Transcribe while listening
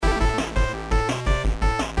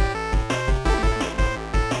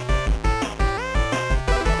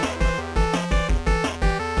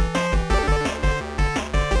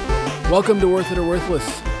Welcome to Worth It or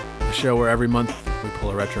Worthless, the show where every month we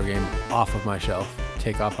pull a retro game off of my shelf,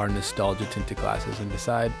 take off our nostalgia tinted glasses, and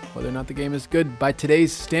decide whether or not the game is good by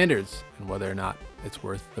today's standards and whether or not it's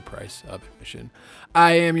worth the price of admission.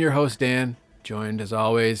 I am your host, Dan, joined as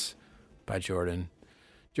always by Jordan.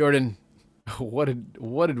 Jordan, what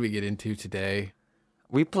did we get into today?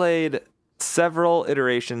 We played several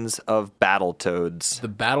iterations of Battletoads. The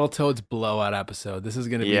Battletoads blowout episode. This is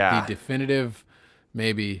going to be the definitive,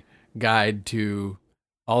 maybe, guide to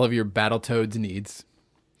all of your Battletoads needs.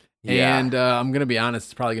 Yeah. And I'm going to be honest,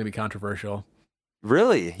 it's probably going to be controversial.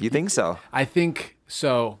 Really? You think so? I think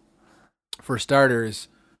so. For starters,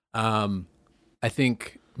 I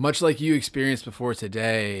think much like you experienced before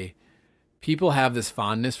today, people have this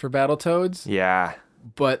fondness for Battletoads. Yeah.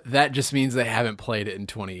 But that just means they haven't played it in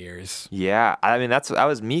 20 years. Yeah. I mean, that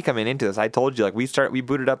was me coming into this. I told you, like, we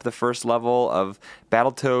booted up the first level of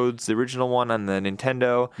Battletoads, the original one on the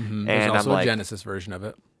Nintendo. Mm-hmm. And There's also I'm like, a Genesis version of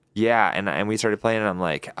it. Yeah, and we started playing, and I'm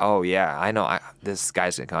like, oh yeah, I know. This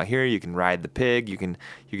guy's gonna come out here. You can ride the pig. You can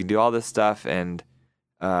do all this stuff. And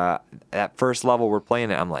that first level we're playing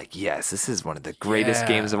it, I'm like, yes, this is one of the greatest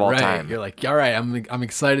games of all time. You're like, all right, I'm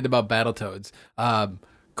excited about Battletoads.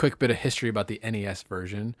 Quick bit of history about the NES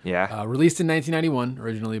version. Yeah. Released in 1991,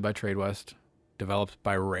 originally by Tradewest, developed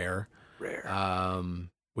by Rare.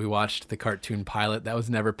 We watched the cartoon pilot that was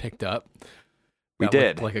never picked up. We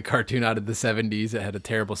did. Like a cartoon out of the 70s that had a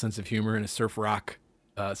terrible sense of humor and a surf rock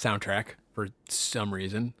soundtrack for some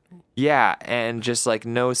reason. Yeah, and just like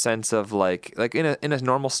no sense of like in a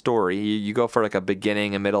normal story, you go for like a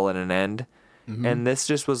beginning, a middle, and an end. Mm-hmm. And this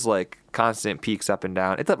just was like constant peaks up and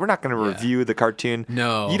down. We're not going to review the cartoon.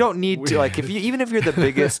 No, you don't need to. Like, even if you're the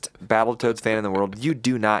biggest Battletoads fan in the world, you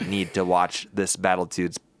do not need to watch this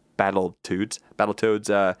Battletoads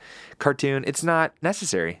cartoon. It's not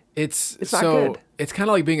necessary. It's not good. It's kind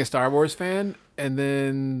of like being a Star Wars fan and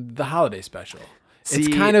then the holiday special. See,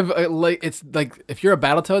 it's kind of like if you're a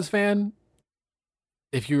Battletoads fan,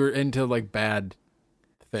 if you're into like bad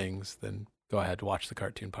things, then go ahead to watch the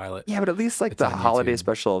cartoon pilot. Yeah, but at least like it's the holiday YouTube.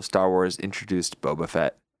 special of Star Wars introduced Boba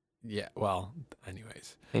Fett. Yeah, well,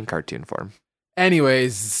 anyways. In cartoon form.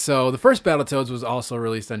 Anyways, so the first Battletoads was also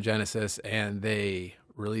released on Genesis, and they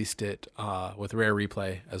released it with Rare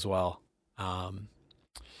Replay as well.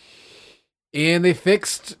 And they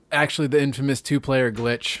fixed, actually, the infamous two-player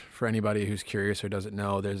glitch. For anybody who's curious or doesn't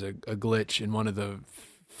know, there's a glitch in one of the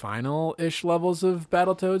final-ish levels of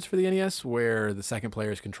Battletoads for the NES where the second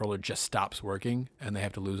player's controller just stops working, and they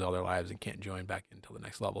have to lose all their lives and can't join back until the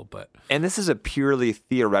next level. And this is a purely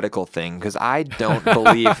theoretical thing, because I don't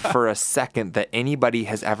believe for a second that anybody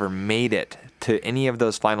has ever made it to any of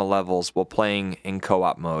those final levels while playing in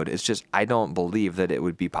co-op mode. It's just, I don't believe that it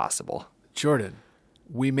would be possible. Jordan,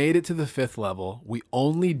 we made it to the 5th level. We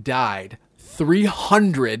only died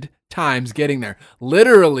 300 times getting there.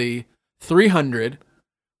 Literally 300.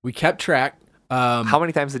 We kept track. How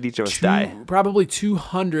many times did each of us die? Probably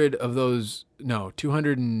 200 of those. No,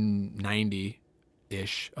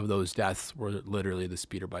 290-ish of those deaths were literally the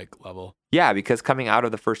speeder bike level. Yeah, because coming out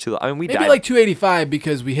of the first two, I mean, we maybe died like 285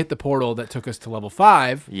 because we hit the portal that took us to level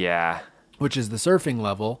 5. Yeah, which is the surfing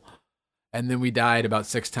level, and then we died about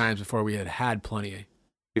 6 times before we had plenty.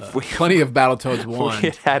 Plenty of Battletoads 1.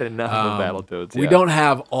 We had enough of Battletoads. We don't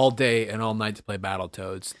have all day and all night to play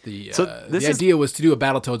Battletoads. The idea was to do a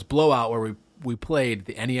Battletoads blowout where we played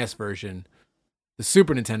the NES version, the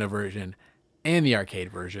Super Nintendo version, and the arcade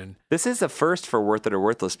version. This is a first for Worth It or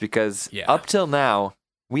Worthless because up till now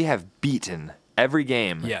we have beaten every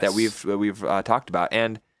game that we've talked about,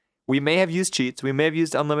 and we may have used cheats, we may have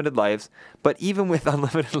used unlimited lives, but even with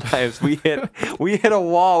unlimited lives, we hit a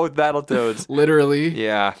wall with Battletoads. Literally.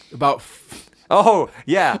 Yeah. About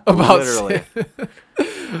literally.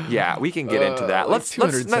 Yeah, we can get into that. Let's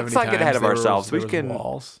not get ahead of ourselves. We can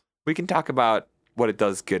talk about what it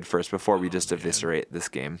does good first before we just eviscerate this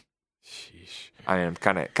game. Sheesh. I mean, I'm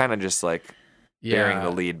kind of just like bearing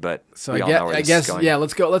the lead, but so we all know where this is going.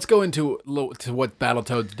 Let's go into what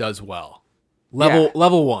Battletoads does well.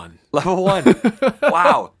 Level 1. Level 1.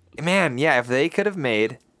 Wow. Man, yeah, if they could have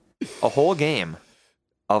made a whole game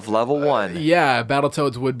of level 1.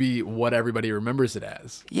 Battletoads would be what everybody remembers it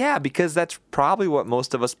as. Yeah, because that's probably what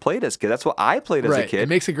most of us played as kids. That's what I played as a kid. It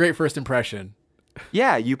makes a great first impression.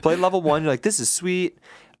 Yeah, you play level 1, you're like, this is sweet.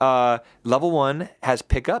 Level 1 has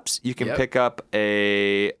pickups. You can pick up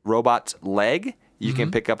a robot's leg. You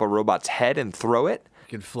can pick up a robot's head and throw it.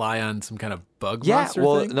 You can fly on some kind of bug monster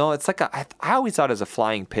thing? No, it's like I always thought it was a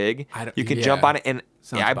flying pig. You can jump on it, and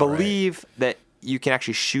I believe that you can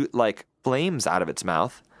actually shoot like flames out of its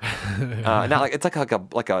mouth. Not like it's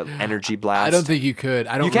like a energy blast. I don't think you could.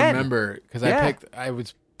 I don't remember because I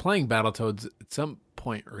was playing Battletoads at some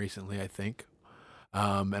point recently, I think,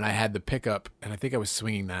 and I had the pickup, and I think I was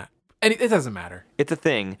swinging that. And it doesn't matter. It's a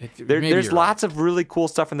thing. There's lots of really cool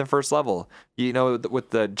stuff in the first level. You know, with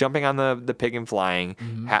the jumping on the pig and flying,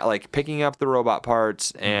 like picking up the robot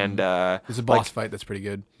parts, and there's a boss fight that's pretty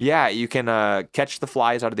good. Yeah, you can catch the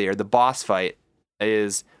flies out of the air. The boss fight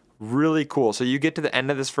is really cool. So you get to the end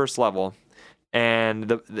of this first level,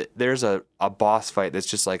 and there's a boss fight that's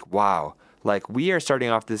just like, wow. Like, we are starting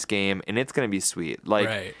off this game, and it's going to be sweet.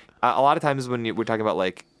 Like, a lot of times when we're talking about,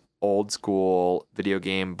 like, old school video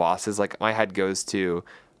game bosses, like, my head goes to,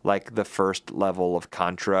 like, the first level of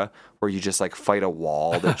Contra, where you just, like, fight a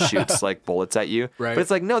wall that shoots, like, bullets at you. Right. But it's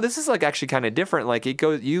like, no, this is, like, actually kind of different. Like,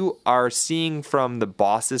 you are seeing from the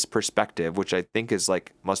boss's perspective, which I think is,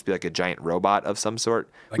 like, must be, like, a giant robot of some sort.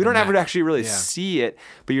 Like we don't ever actually really see it,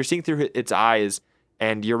 but you're seeing through its eyes,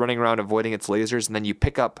 and you're running around avoiding its lasers, and then you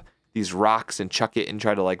pick up these rocks and chuck it and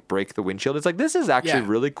try to like break the windshield. It's like, this is actually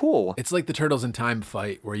really cool. It's like the Turtles in Time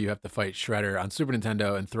fight where you have to fight Shredder on Super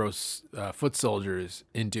Nintendo and throw foot soldiers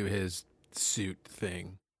into his suit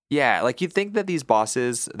thing. Yeah, like you'd think that these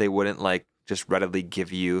bosses, they wouldn't like just readily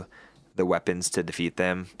give you the weapons to defeat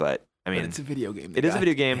them, but I mean, it's a video game. It is a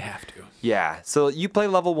video game. They have to. Yeah. So you play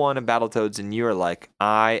level 1 of Battletoads and you are like,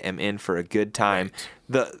 I am in for a good time.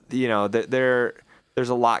 Right. There's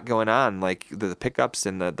a lot going on, like the pickups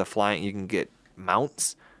and the flying. You can get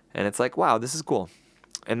mounts, and it's like, wow, this is cool.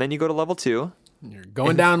 And then you go to level 2. You're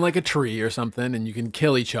going down like a tree or something, and you can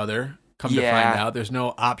kill each other. Come to find out, there's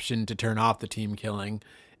no option to turn off the team killing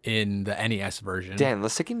in the NES version. Dan,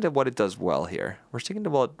 let's stick to what it does well here. We're sticking to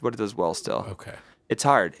what it does well still. Okay. It's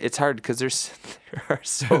hard. It's hard because there are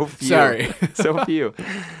so few. Sorry. So few.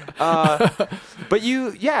 But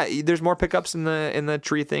there's more pickups in the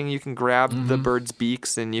tree thing. You can grab the birds'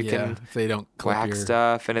 beaks and you can if they don't whack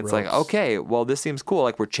stuff. And it's like, okay, well, this seems cool.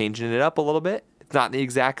 Like, we're changing it up a little bit. It's not the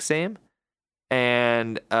exact same.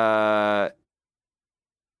 And no,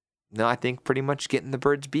 I think pretty much getting the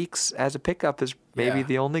birds' beaks as a pickup is maybe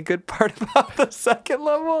the only good part about the second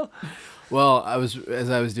level. Well, as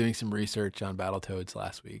I was doing some research on Battletoads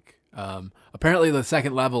last week, apparently the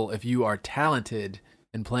second level, if you are talented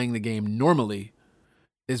and playing the game normally,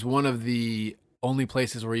 is one of the only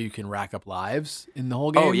places where you can rack up lives in the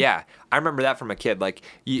whole game. Oh yeah, I remember that from a kid. Like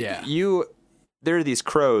there are these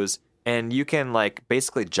crows, and you can like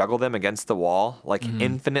basically juggle them against the wall like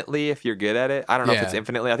infinitely if you're good at it. I don't know if it's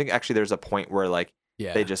infinitely. I think actually there's a point where like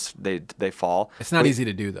they fall. It's not easy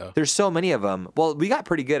to do though. There's so many of them. Well, we got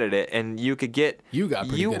pretty good at it, and you got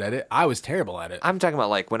pretty good at it. I was terrible at it. I'm talking about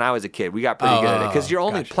like when I was a kid, we got pretty good at it because you're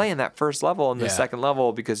only playing that first level and the second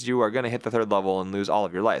level because you are going to hit the third level and lose all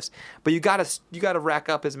of your lives. But you got to rack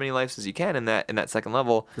up as many lives as you can in that second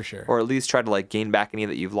level for sure, or at least try to like gain back any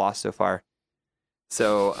that you've lost so far.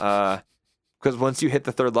 So, because once you hit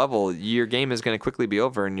the third level, your game is going to quickly be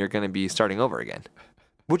over and you're going to be starting over again.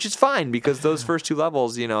 Which is fine because those first two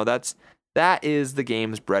levels, that is the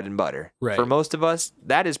game's bread and butter. Right. For most of us,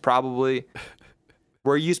 that is probably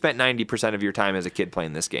where you spent 90% of your time as a kid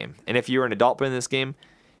playing this game. And if you're an adult playing this game,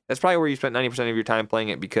 that's probably where you spent 90% of your time playing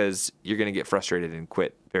it because you're going to get frustrated and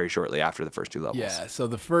quit very shortly after the first two levels. Yeah, so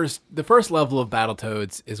the first level of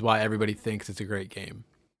Battletoads is why everybody thinks it's a great game.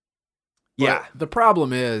 But the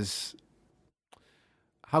problem is,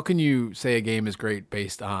 how can you say a game is great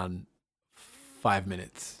based on 5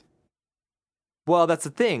 minutes? Well, that's the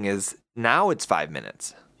thing is now it's 5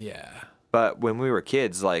 minutes. Yeah. But when we were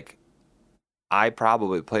kids, like I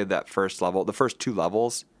probably played that first level, the first two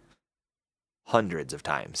levels, hundreds of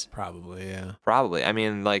times. Probably, yeah. Probably. I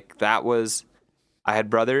mean, like I had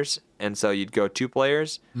brothers, and so you'd go 2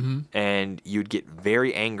 players, and you'd get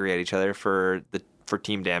very angry at each other for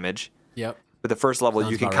team damage. Yep. But the first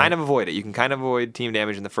level, you can kind of avoid it. You can kind of avoid team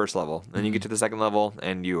damage in the first level. Then you get to the second level,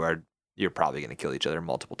 and you're probably going to kill each other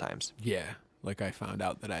multiple times. Yeah, like I found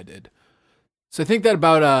out that I did. So I think that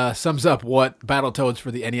about sums up what Battletoads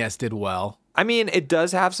for the NES did well. I mean, it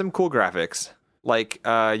does have some cool graphics. Like,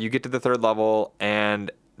 you get to the third level,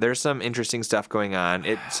 and there's some interesting stuff going on.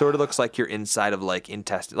 It sort of looks like you're inside of, like,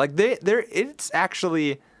 intestine. Like, it's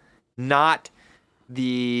actually not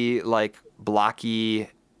the, like, blocky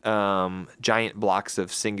giant blocks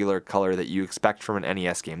of singular color that you expect from an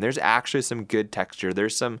NES game. There's actually some good texture.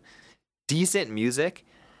 There's some decent music.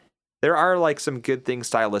 There are like some good things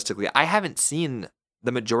stylistically. I haven't seen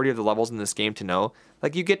the majority of the levels in this game to know.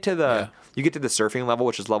 Like you get to the surfing level,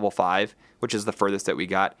 which is level 5, which is the furthest that we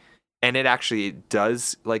got, and it actually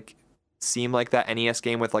does like seem like that NES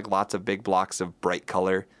game with like lots of big blocks of bright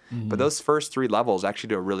color. But those first 3 levels actually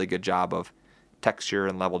do a really good job of texture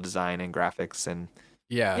and level design and graphics and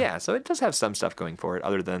yeah. So it does have some stuff going for it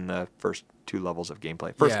other than the first 2 levels of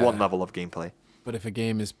gameplay. First 1 level of gameplay. But if a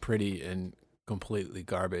game is pretty and completely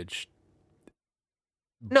garbage.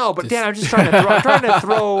 No, but Dan, I'm just trying to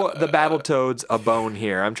throw the Battletoads a bone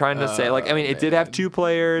here. I'm trying to say, like, I mean, it did have 2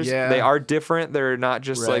 players. Yeah. They are different. They're not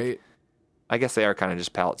just like, I guess they are kind of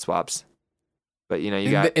just palette swaps. But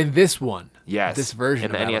you got in this one, yes, this version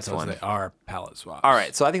in the of NES one, they are palette swaps. All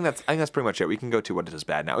right, so I think that's pretty much it. We can go to what is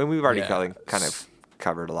bad now, and we've already kind of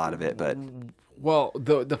covered a lot of it. But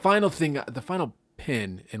the final thing, the final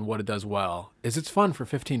pin in what it does well is it's fun for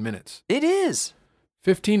 15 minutes. It is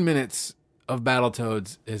 15 minutes of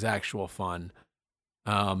Battletoads is actual fun.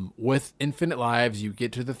 With infinite lives, you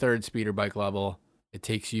get to the 3rd speeder bike level. It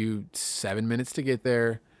takes you 7 minutes to get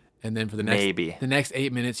there. And then for the next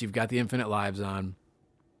 8 minutes, you've got the infinite lives on.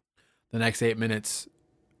 The next 8 minutes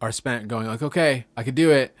are spent going like, okay, I could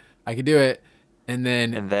do it. And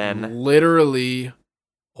then literally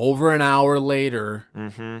over an hour later,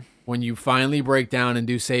 when you finally break down and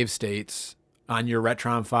do save states on your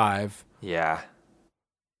Retron 5,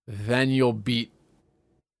 then you'll beat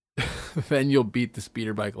the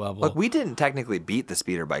speeder bike level. Look, we didn't technically beat the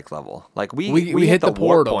speeder bike level. Like we hit the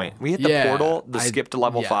portal point. We hit the portal to skip to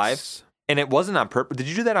level 5, and it wasn't on purpose. Did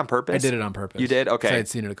you do that on purpose? I did it on purpose. You did? Okay. I had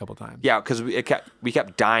seen it a couple times. Yeah, because we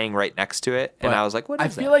kept dying right next to it, and I was like, "What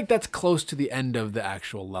is that?" I feel like that's close to the end of the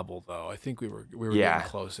actual level, though. I think we were getting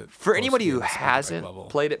close. For anybody who hasn't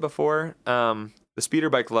played it before, the speeder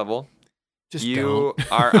bike level, you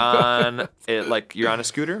are on it like you're on a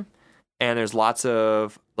scooter. And there's lots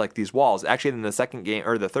of like these walls. Actually, in the second game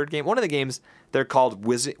or the third game, one of the games, they're called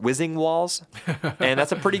whizzing walls, and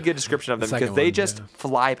that's a pretty good description of them because they just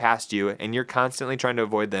fly past you, and you're constantly trying to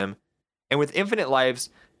avoid them. And with infinite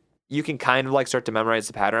lives, you can kind of like start to memorize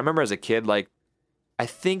the pattern. I remember as a kid, like I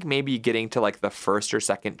think maybe getting to like the 1st or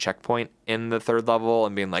 2nd checkpoint in the 3rd level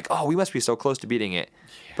and being like, oh, we must be so close to beating it.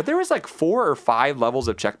 Yeah. But there was like 4 or 5 levels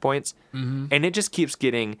of checkpoints, and it just keeps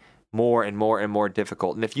getting more and more and more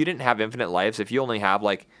difficult. And if you didn't have infinite lives, if you only have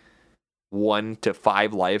like 1 to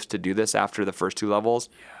 5 lives to do this after the first 2 levels,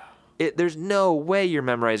 there's no way you're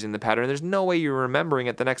memorizing the pattern. There's no way you're remembering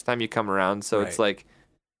it the next time you come around. So it's like,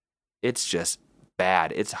 it's just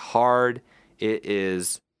bad. It's hard. It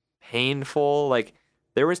is painful. Like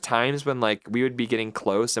there was times when like we would be getting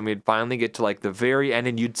close and we'd finally get to like the very end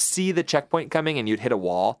and you'd see the checkpoint coming and you'd hit a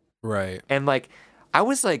wall. Right. And like, I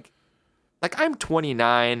was like I'm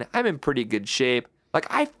 29, I'm in pretty good shape. Like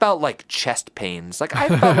I felt like chest pains. Like I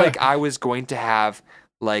felt like I was going to have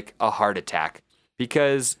like a heart attack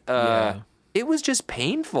because it was just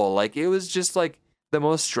painful. Like it was just like the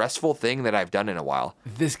most stressful thing that I've done in a while.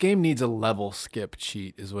 This game needs a level skip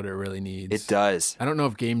cheat is what it really needs. It does. I don't know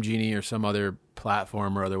if Game Genie or some other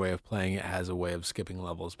platform or other way of playing it has a way of skipping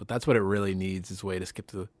levels, but that's what it really needs is a way to skip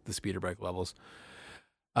the speeder bike levels.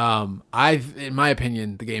 In my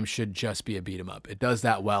opinion, the game should just be a beat 'em up. It does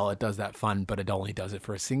that well, it does that fun, but it only does it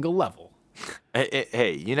for a single level.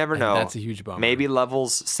 Hey, you never know. That's a huge bummer. Maybe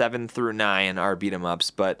levels 7 through 9 are beat 'em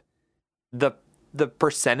ups, but the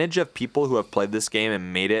percentage of people who have played this game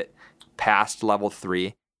and made it past level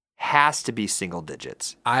 3 has to be single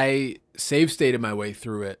digits. I save stated my way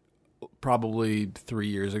through it probably 3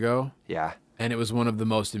 years ago. Yeah. And it was one of the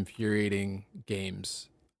most infuriating games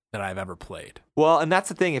that I've ever played. Well, and that's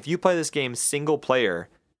the thing. If you play this game single player,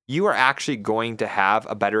 you are actually going to have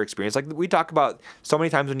a better experience. Like we talk about so many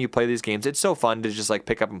times when you play these games, it's so fun to just like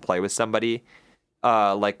pick up and play with somebody.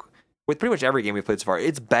 Like with pretty much every game we've played so far,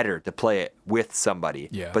 it's better to play it with somebody.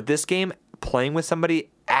 Yeah. But this game, playing with somebody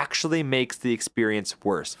actually makes the experience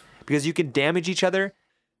worse because you can damage each other,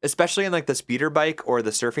 especially in like the speeder bike or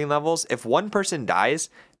the surfing levels. If one person dies,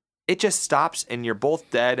 it just stops and you're both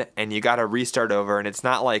dead and you got to restart over. And it's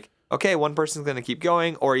not like, okay, one person's going to keep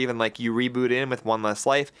going or even like you reboot in with one less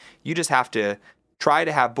life. You just have to try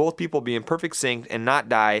to have both people be in perfect sync and not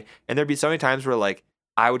die. And there'd be so many times where like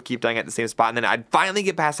I would keep dying at the same spot and then I'd finally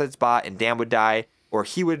get past that spot and Dan would die or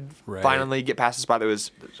he would finally get past the spot that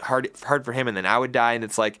was hard for him and then I would die. And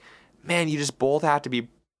it's like, man, you just both have to be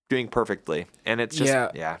doing perfectly. And it's just,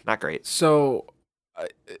 not great. So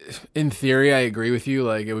in theory, I agree with you.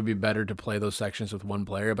 Like, it would be better to play those sections with one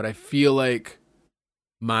player, but I feel like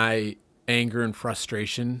my anger and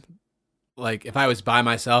frustration, like, if I was by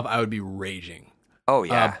myself, I would be raging. Oh,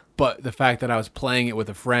 yeah. But the fact that I was playing it with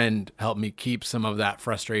a friend helped me keep some of that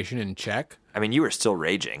frustration in check. I mean, you were still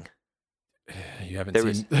raging. You haven't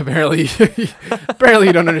seen... Apparently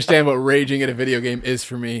you don't understand what raging at a video game is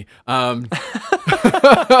for me.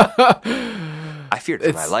 I feared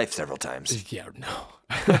for my life several times. Yeah, no.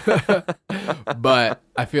 But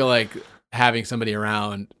I feel like having somebody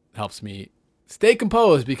around helps me stay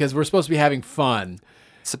composed because we're supposed to be having fun.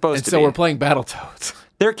 So we're playing Battletoads.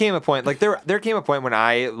 There came a point when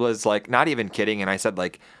I was like not even kidding, and I said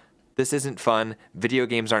like, this isn't fun. Video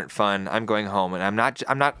games aren't fun. I'm going home, and I'm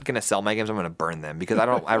not gonna sell my games. I'm gonna burn them because I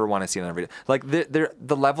don't ever want to see another video. Like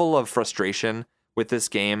the level of frustration with this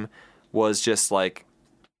game was just like,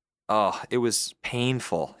 oh, it was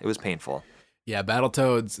painful. It was painful. Yeah,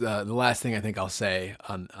 Battletoads. The last thing I think I'll say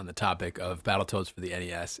on the topic of Battletoads for the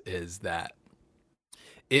NES is that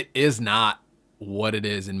it is not what it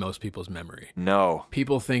is in most people's memory. No.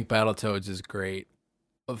 People think Battletoads is great.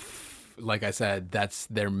 Like I said, that's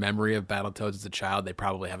their memory of Battletoads as a child. They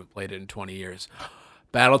probably haven't played it in 20 years.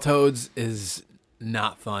 Battletoads is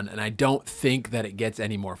not fun, and I don't think that it gets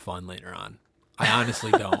any more fun later on. I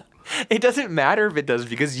honestly don't. It doesn't matter if it does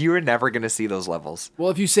because you are never going to see those levels. Well,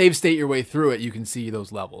 if you save state your way through it, you can see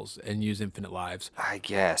those levels and use infinite lives. I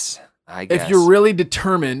guess. If you're really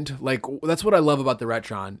determined, like that's what I love about the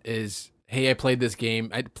Retron is, hey, I played this game.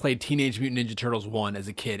 I played Teenage Mutant Ninja Turtles 1 as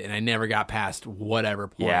a kid, and I never got past whatever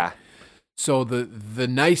point. Yeah. So the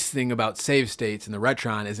nice thing about save states in the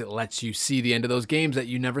Retron is it lets you see the end of those games that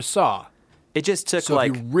you never saw. It just took so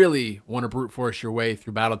if you really want to brute force your way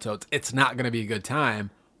through Battletoads, it's not going to be a good time,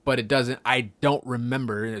 but it doesn't. I don't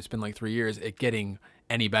remember, and it's been like 3 years, it getting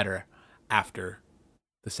any better after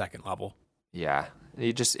the second level. Yeah.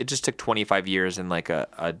 It just took 25 years and like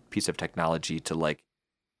a piece of technology to like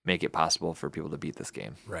make it possible for people to beat this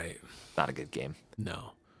game. Right. Not a good game.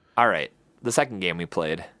 No. All right. The second game we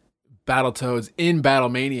played. Battletoads in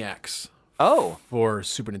Battlemaniacs. Oh. For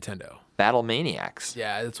Super Nintendo. Battlemaniacs.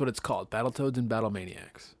 Yeah, that's what it's called. Battletoads in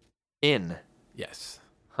Battlemaniacs. In. Yes.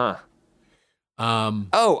 Huh.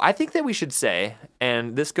 I think that we should say,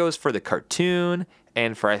 and this goes for the cartoon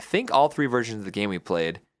and for I think all three versions of the game we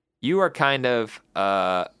played, you are kind of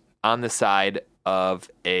on the side of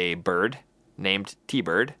a bird named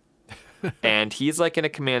T-Bird, and he's like in a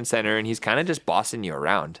command center, and he's kind of just bossing you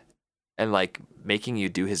around and like making you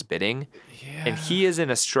do his bidding. Yeah. And he is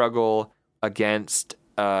in a struggle against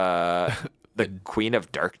the Queen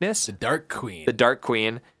of Darkness. The Dark Queen. The Dark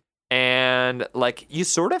Queen. And like you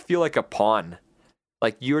sort of feel like a pawn.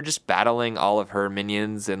 Like you're just battling all of her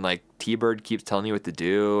minions, and like T-Bird keeps telling you what to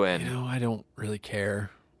do. And I don't really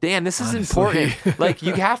care. Dan, this is important. Like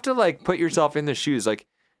you have to like put yourself in the shoes. Like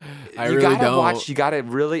you really gotta don't. You gotta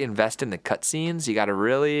really invest in the cutscenes. You gotta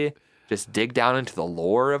really just dig down into the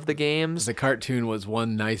lore of the games. The cartoon was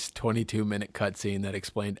one nice 22-minute cutscene that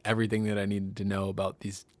explained everything that I needed to know about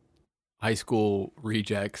these high school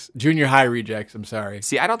rejects, junior high rejects. I'm sorry.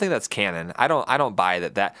 See, I don't think that's canon. I don't buy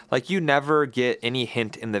that like you never get any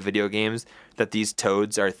hint in the video games that these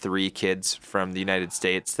toads are three kids from the United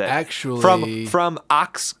States that actually from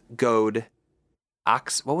Oxgoad.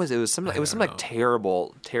 What was it? It was some like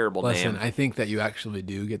terrible name. Listen, I think that you actually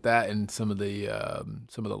do get that in some of the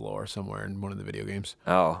lore somewhere in one of the video games.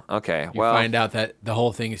 Oh, okay. You find out that the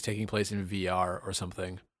whole thing is taking place in VR or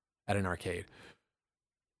something at an arcade.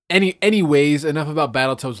 Anyways, enough about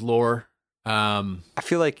Battletoads lore. I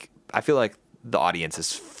feel like the audience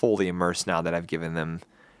is fully immersed now that I've given them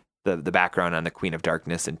the background on the Queen of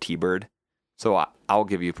Darkness and T-Bird. So I'll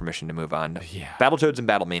give you permission to move on. Yeah. Battletoads and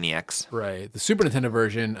Battlemaniacs. Right. The Super Nintendo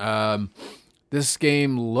version. This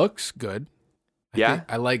game looks good.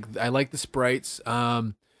 I like the sprites.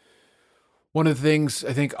 One of the things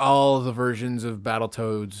I think all of the versions of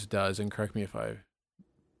Battletoads does, and correct me if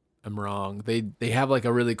I'm wrong, they have like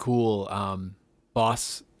a really cool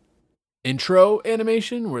boss intro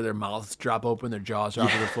animation where their mouths drop open, their jaws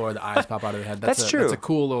drop to the floor, the eyes pop out of their head. That's true. That's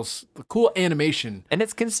a cool animation, and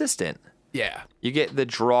it's consistent. Yeah, you get the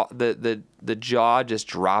jaw just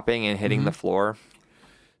dropping and hitting the floor.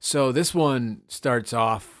 So this one starts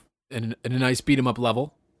off in a nice beat 'em up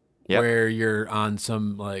level, where you're on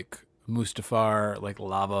some like Mustafar like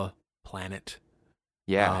lava planet.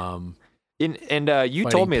 Yeah. You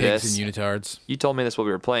told me this. And unitards. You told me this while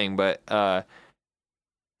we were playing, but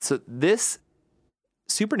so this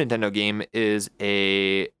Super Nintendo game is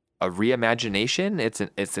a reimagination. It's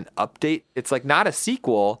an update. It's like not a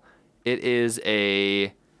sequel. It is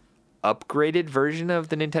a upgraded version of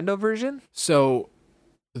the Nintendo version. So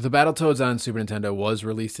the Battletoads on Super Nintendo was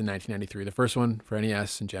released in 1993. The first one for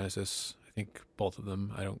NES and Genesis. I think both of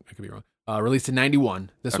them. I could be wrong. Released in 91.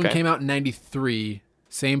 This one came out in 93.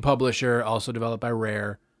 Same publisher, also developed by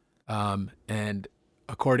Rare. And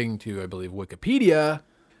according to, I believe, Wikipedia,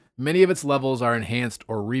 Many of its levels are enhanced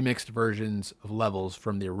or remixed versions of levels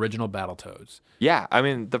from the original Battletoads. Yeah, I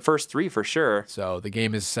mean, the first 3 for sure. So the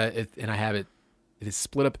game is set, and I have it is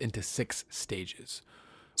split up into 6 stages.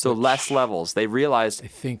 So less levels. They realized... I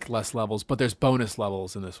think less levels, but there's bonus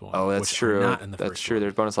levels in this one. Oh, that's true. That's true.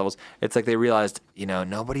 There's bonus levels. It's like they realized,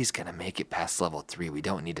 nobody's going to make it past level 3. We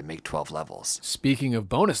don't need to make 12 levels. Speaking of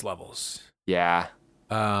bonus levels. Yeah.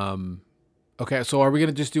 Okay, so are we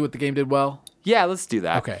going to just do what the game did well? Yeah, let's do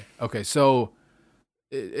that. Okay. So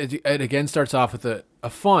it again starts off with a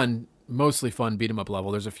fun, mostly fun beat 'em up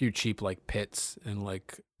level. There's a few cheap like pits and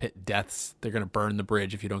like pit deaths. They're gonna burn the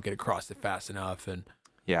bridge if you don't get across it fast enough, and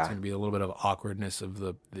it's gonna be a little bit of awkwardness of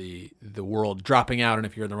the world dropping out, and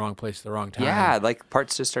if you're in the wrong place at the wrong time. Yeah, like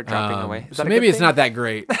parts just start dropping away. So maybe it's not that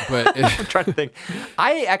great, but I'm trying to think.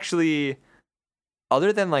 I actually,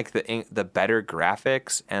 other than like the better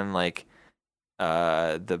graphics and like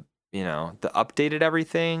the updated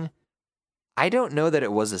everything, I don't know that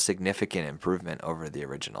it was a significant improvement over the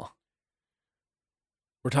original.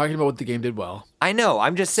 We're talking about what the game did well. I know.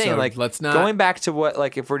 I'm just saying, so let's not going back to what,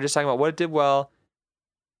 like, if we're just talking about what it did well.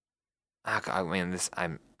 I mean,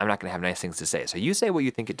 I'm not gonna have nice things to say. So you say what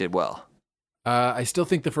you think it did well. I still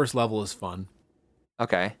think the first level is fun.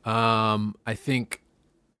 Okay. I think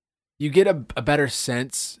you get a better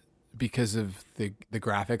sense because of the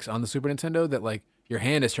graphics on the Super Nintendo that like your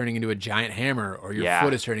hand is turning into a giant hammer, or your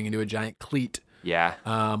foot is turning into a giant cleat. Yeah.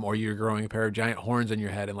 Or you're growing a pair of giant horns on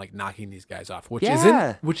your head and like knocking these guys off, which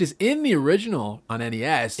is in the original on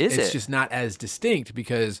NES. It's just not as distinct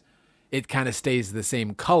because it kind of stays the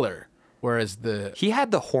same color. Whereas he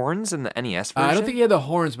had the horns in the NES version. I don't think he had the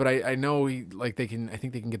horns, but I know I think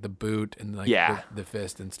they can get the boot and like the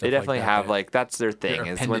fist and stuff. They definitely like that. have like that's their thing.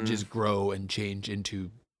 Their appendages grow and change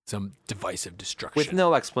into some divisive destruction with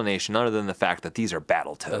no explanation other than the fact that these are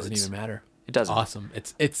Battletoads. Doesn't even matter. It doesn't. Awesome.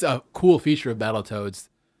 It's a cool feature of Battletoads.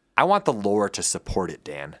 I want the lore to support it,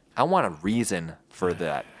 Dan. I want a reason for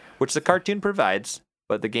that, which the cartoon provides,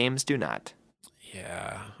 but the games do not.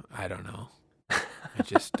 Yeah, I don't know.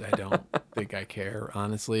 I don't think I care,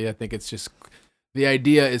 honestly. I think it's just the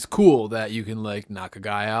idea is cool that you can like knock a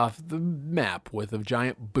guy off the map with a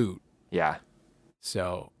giant boot. Yeah.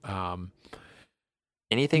 So,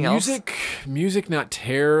 anything else? Music not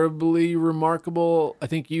terribly remarkable. I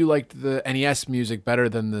think you liked the NES music better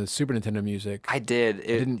than the Super Nintendo music. I did. I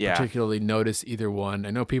didn't particularly notice either one.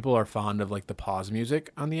 I know people are fond of like the pause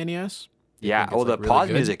music on the NES. Yeah, well, the pause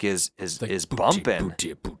music is bumping.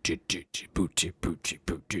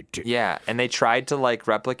 Yeah, and they tried to like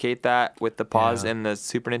replicate that with the pause in the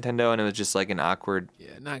Super Nintendo, and it was just like an awkward.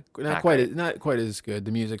 Yeah, not quite as good.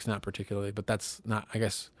 The music's not particularly, but that's not. I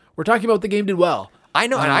guess we're talking about what the game did well. I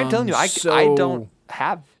know, and I'm telling you, I don't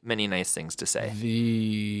have many nice things to say.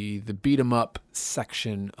 The beat 'em up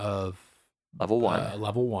section of level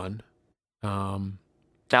one.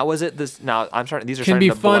 Now was it this? Now I'm starting. These are can be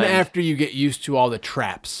to fun blend. After you get used to all the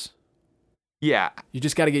traps. Yeah, you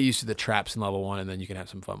just got to get used to the traps in level 1, and then you can have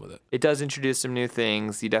some fun with it. It does introduce some new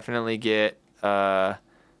things. You definitely get, the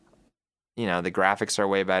graphics are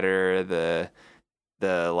way better.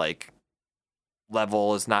 The like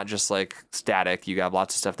level is not just like static. You got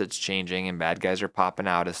lots of stuff that's changing, and bad guys are popping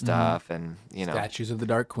out of stuff, and statues of the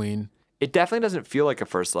Dark Queen. It definitely doesn't feel like a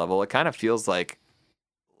first level. It kind of feels like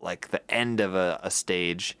the end of a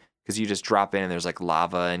stage, because you just drop in and there's like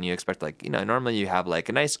lava, and you expect like, normally you have like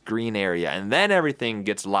a nice green area and then everything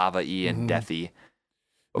gets lava-y and deathy.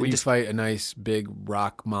 But we just fight a nice big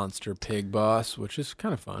rock monster pig boss, which is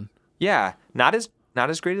kind of fun. Yeah, not as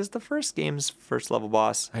great as the first game's first level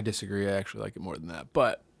boss. I disagree. I actually like it more than that,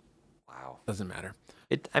 but wow, doesn't matter.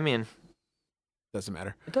 Doesn't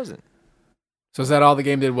matter. It doesn't. So is that all the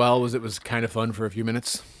game did well? Was kind of fun for a few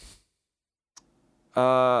minutes?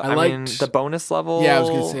 I liked the bonus level. Yeah, I was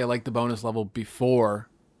going to say I liked the bonus level before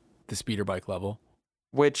the speeder bike level,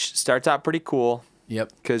 which starts out pretty cool.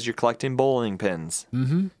 Yep. Because you're collecting bowling pins.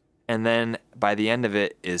 Mm-hmm. And then by the end of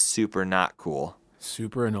it is super not cool.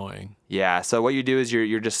 Super annoying. Yeah. So what you do is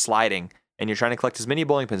you're just sliding and you're trying to collect as many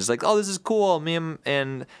bowling pins. It's like, oh, this is cool. Me and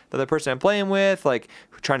the other person I'm playing with, like,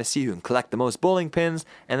 trying to see who can collect the most bowling pins.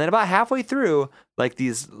 And then about halfway through, like,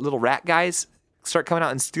 these little rat guys start coming out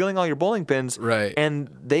and stealing all your bowling pins. Right. And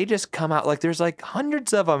they just come out like there's like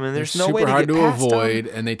hundreds of them, and there's no way to get past them. Super hard to avoid,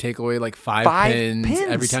 and they take away like five pins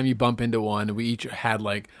every time you bump into one. We each had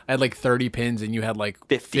I had 30 pins, and you had like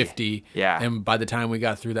 50. Yeah. And by the time we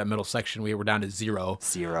got through that middle section, we were down to zero.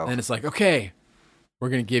 Zero. And it's like, okay, we're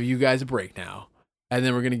going to give you guys a break now. And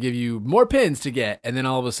then we're going to give you more pins to get. And then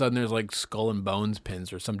all of a sudden there's like skull and bones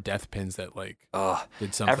pins or some death pins that like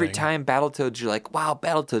did something. Every time Battletoads, you're like, wow,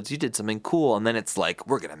 Battletoads, you did something cool. And then it's like,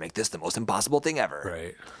 we're going to make this the most impossible thing ever.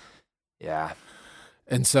 Right. Yeah.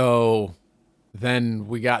 And so then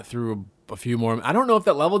we got through a few more. I don't know if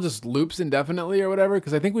that level just loops indefinitely or whatever,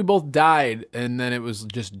 because I think we both died and then it was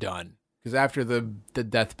just done. Because after the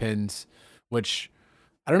death pins, which...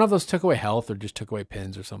 I don't know if those took away health or just took away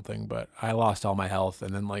pins or something, but I lost all my health.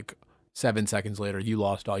 And then like 7 seconds later, you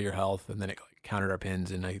lost all your health. And then it like, counted our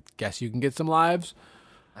pins. And I guess you can get some lives.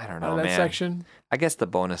 I don't know, out of that man. Section. I guess the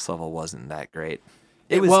bonus level wasn't that great.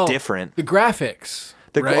 It was different. The graphics.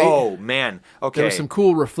 Right? Oh, man. Okay. There were some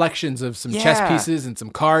cool reflections of some chess pieces and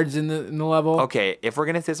some cards in the level. Okay, if we're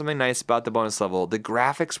going to say something nice about the bonus level, the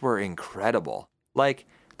graphics were incredible. Like,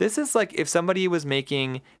 this is like if somebody was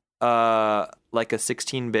making... like a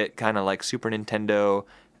 16-bit kind of like Super Nintendo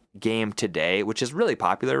game today, which is really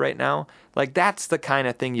popular right now. Like that's the kind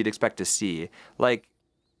of thing you'd expect to see. Like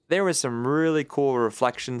there was some really cool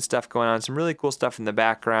reflection stuff going on, some really cool stuff in the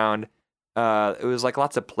background. It was like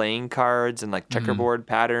lots of playing cards and like checkerboard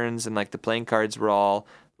patterns, and like the playing cards were all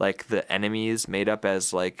like the enemies made up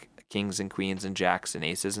as like kings and queens and jacks and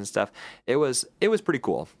aces and stuff. It was pretty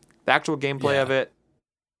cool. The actual gameplay of it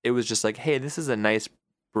was just like, hey, this is a nice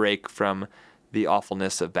break from the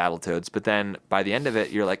awfulness of Battletoads. But then by the end of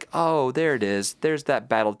it, you're like, oh, there it is. There's that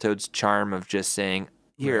Battletoads charm of just saying,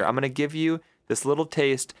 here, I'm going to give you this little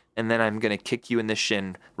taste, and then I'm going to kick you in the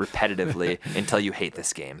shin repetitively until you hate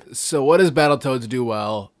this game. So what does Battletoads do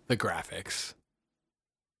well? The graphics.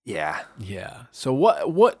 Yeah. Yeah. So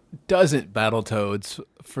what doesn't Battletoads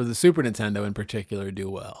for the Super Nintendo in particular do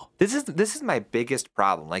well? This is my biggest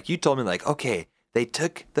problem. Like you told me, like, okay, they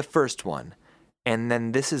took the first one, and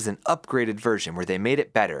then this is an upgraded version where they made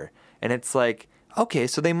it better. And it's like, okay,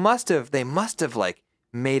 so they must have like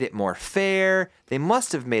made it more fair. They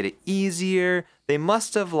must have made it easier. They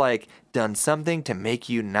must have like done something to make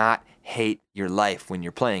you not hate your life when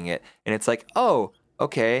you're playing it. And it's like, oh,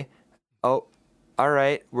 okay. Oh, all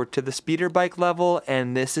right. We're to the speeder bike level,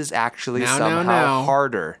 and this is actually somehow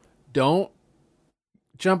harder. Don't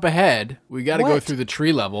jump ahead. We got to go through the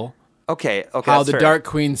tree level. Okay. How the Dark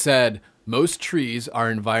Queen said, most trees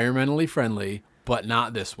are environmentally friendly, but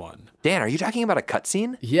not this one. Dan, are you talking about a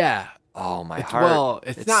cutscene? Yeah. Oh, my heart. Well,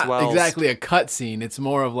 it's not exactly a cutscene. It's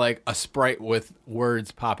more of like a sprite with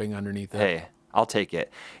words popping underneath it. Hey, I'll take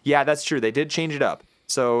it. Yeah, that's true. They did change it up.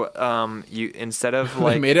 So, you instead of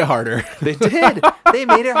like they made it harder. They did. They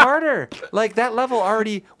made it harder. Like that level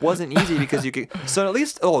already wasn't easy because you could. So at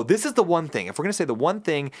least, this is the one thing. If we're gonna say the one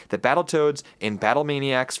thing that Battletoads in Battle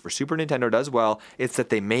Maniacs for Super Nintendo does well, it's that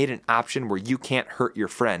they made an option where you can't hurt your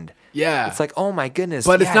friend. Yeah. It's like, oh my goodness.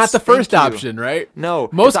 But it's not the first option, right? No.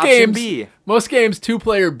 Most games, B. Most games,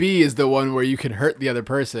 2-player B is the one where you can hurt the other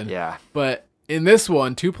person. Yeah. But in this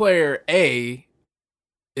one, 2-player A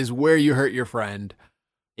is where you hurt your friend.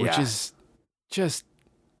 Which is just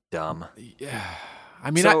dumb. Yeah. I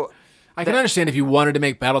mean, I can understand if you wanted to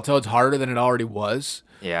make Battletoads harder than it already was.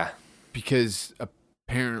 Yeah. Because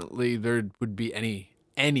apparently there would be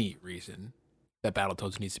any reason that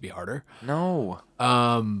Battletoads needs to be harder. No.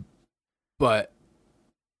 But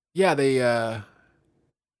yeah, they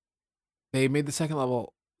made the second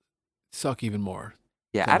level suck even more.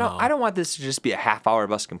 Yeah, I don't want this to just be a half hour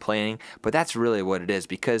of us complaining, but that's really what it is,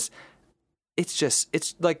 because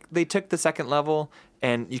it's like they took the second level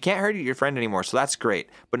and you can't hurt your friend anymore, so that's great.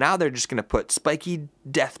 But now they're just going to put spiky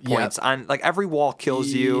death points on, like every wall kills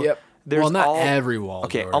you. Yep. Every wall.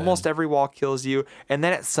 Okay, almost every wall kills you. And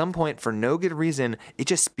then at some point, for no good reason, it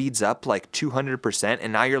just speeds up like 200%.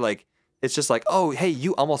 And now you're like, it's just like, oh, hey,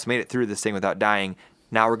 you almost made it through this thing without dying.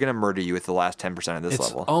 Now we're going to murder you with the last 10% of this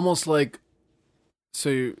level. It's almost like, so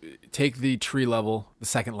you take the tree level, the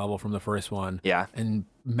second level from the first one, and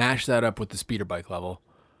mash that up with the speeder bike level.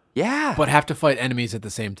 Yeah. But have to fight enemies at the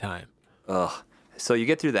same time. Ugh. So you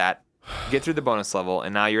get through that, you get through the bonus level,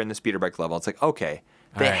 and now you're in the speeder bike level. It's like, okay,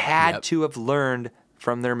 they had to have learned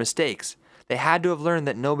from their mistakes. They had to have learned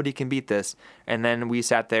that nobody can beat this. And then we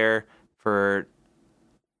sat there for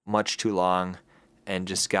much too long and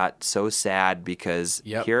just got so sad because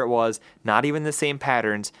here it was, not even the same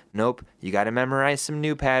patterns. Nope, you got to memorize some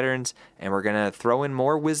new patterns, and we're going to throw in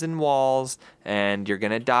more whizzing walls, and you're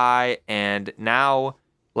going to die. And now,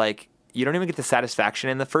 like, you don't even get the satisfaction.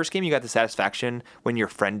 In the first game, you got the satisfaction when your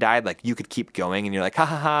friend died. Like, you could keep going, and you're like, ha,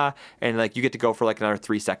 ha, ha. And, like, you get to go for, like, another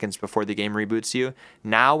 3 seconds before the game reboots you.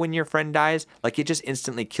 Now, when your friend dies, like, it just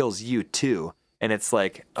instantly kills you, too. And it's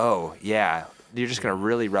like, oh, yeah, you're just going to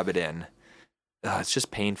really rub it in. It's just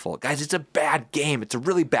painful. Guys, it's a bad game. It's a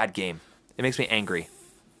really bad game. It makes me angry.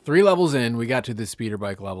 3 levels in, we got to the speeder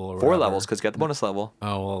bike level. Or 4 levels, because you got the bonus level.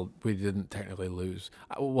 Oh, well, we didn't technically lose.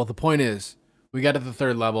 Well, the point is, we got to the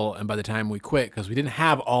 3rd level, and by the time we quit, because we didn't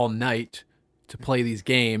have all night to play these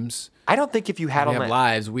games. I don't think if you had all night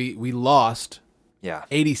lives, we lost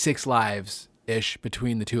 86 lives-ish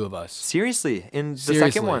between the two of us. Seriously, in the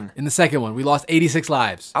second one. In the second one, we lost 86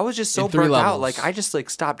 lives. I was just so burnt out. Like, I just, like,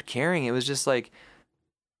 stopped caring. It was just like,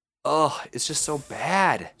 it's just so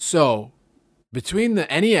bad. So, between the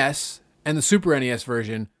NES and the Super NES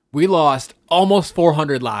version, we lost almost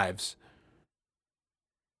 400 lives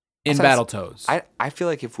in Battletoads. I feel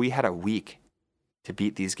like if we had a week to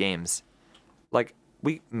beat these games, like,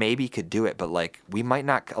 we maybe could do it, but like we might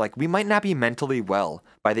not be mentally well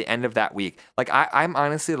by the end of that week. Like I'm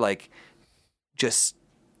honestly like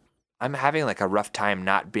I'm having like a rough time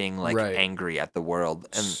not being like angry at the world.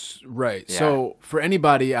 And right. Yeah. So for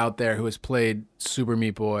anybody out there who has played Super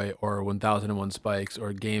Meat Boy or 1001 Spikes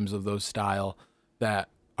or games of those style that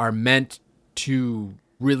are meant to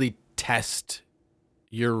really test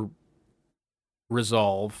your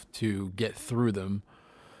resolve to get through them,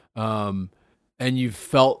 and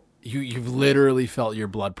you've literally felt your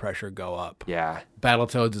blood pressure go up. Yeah.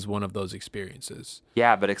 Battletoads is one of those experiences.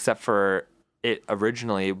 Yeah, but except for it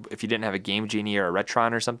originally, if you didn't have a Game Genie or a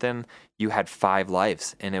Retron or something, you had 5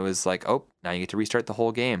 lives, and it was like, oh, now you get to restart the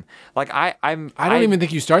whole game. Like I don't even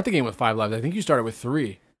think you start the game with 5 lives. I think you started with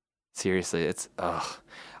 3. Seriously, it's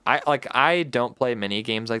I don't play many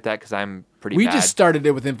games like that because I'm pretty. We bad. Just started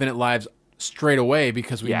it with infinite lives straight away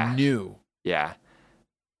because we knew. Yeah.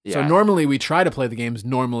 Yeah. So normally we try to play the games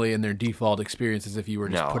normally in their default experiences if you were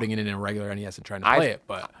just putting it in a regular NES and trying to play it.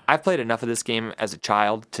 But I've played enough of this game as a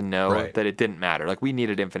child to know that it didn't matter. Like we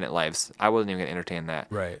needed infinite lives. I wasn't even gonna entertain that.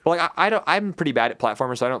 Right. But like I'm pretty bad at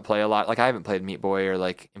platformers, so I don't play a lot. Like I haven't played Meat Boy or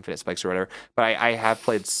like Infinite Spikes or whatever. But I have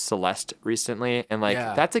played Celeste recently, and like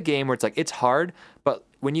that's a game where it's like it's hard, but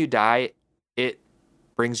when you die, it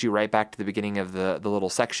brings you right back to the beginning of the little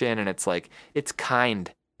section, and it's like it's kind.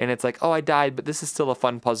 And it's like, oh, I died, but this is still a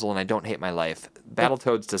fun puzzle, and I don't hate my life.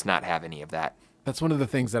 Battletoads does not have any of that. That's one of the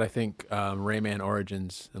things that I think Rayman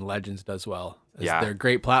Origins and Legends does well. They're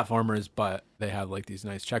great platformers, but they have like these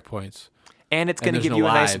nice checkpoints. And it's going to give you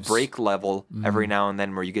a nice break level every now and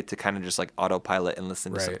then where you get to kind of just like autopilot and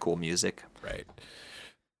listen to some cool music. Right.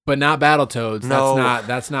 But not Battletoads. No.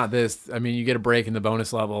 That's not this. I mean, you get a break in the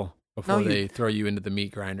bonus level before they throw you into the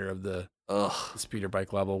meat grinder of the speeder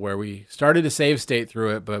bike level, where we started to save state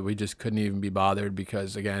through it, but we just couldn't even be bothered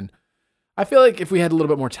because, again, I feel like if we had a little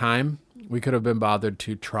bit more time, we could have been bothered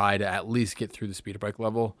to try to at least get through the speeder bike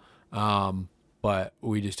level. But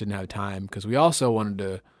we just didn't have time because we also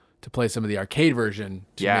wanted to play some of the arcade version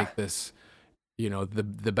to make this, the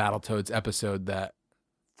Battletoads episode that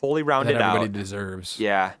fully rounded that everybody out deserves.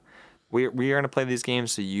 Yeah, we are going to play these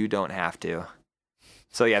games so you don't have to.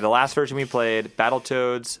 So yeah, the last version we played,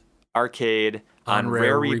 Battletoads Arcade on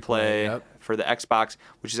Rare Replay for the Xbox,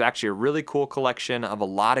 which is actually a really cool collection of a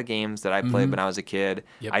lot of games that I played when I was a kid.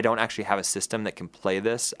 Yep. I don't actually have a system that can play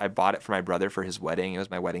this. I bought it for my brother for his wedding. It was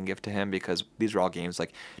my wedding gift to him because these are all games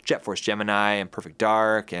like Jet Force Gemini and Perfect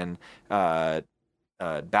Dark and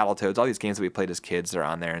Battletoads. All these games that we played as kids are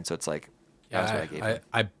on there, and so it's like that's what I gave him.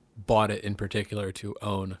 I bought it in particular to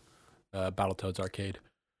own Battletoads Arcade.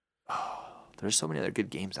 There's so many other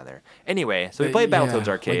good games on there. Anyway, so we played Battletoads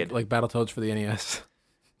Arcade. Like Battletoads for the NES.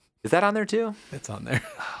 Is that on there too? It's on there.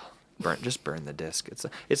 Just burn the disc.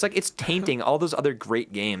 It's like it's tainting all those other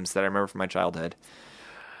great games that I remember from my childhood.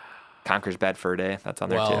 Conker's Bad Fur Day, that's on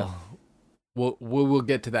there too. We'll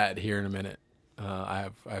get to that here in a minute.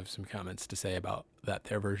 I have some comments to say about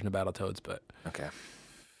their version of Battletoads, but okay.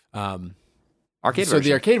 Arcade version. So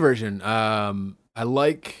the arcade version, I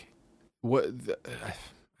like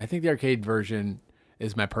I think the arcade version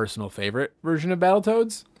is my personal favorite version of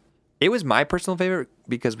Battletoads. It was my personal favorite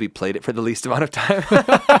because we played it for the least amount of time.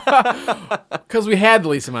 Because we had the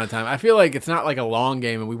least amount of time. I feel like it's not like a long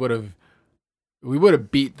game, and we would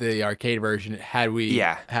have beat the arcade version had we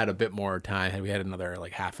had a bit more time. Had we had another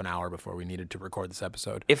like half an hour before we needed to record this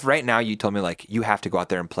episode. If right now you told me like you have to go out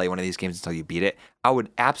there and play one of these games until you beat it, I would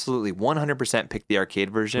absolutely 100% pick the arcade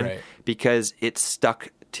version because it's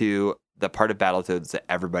stuck to the part of Battletoads that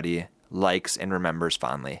everybody likes and remembers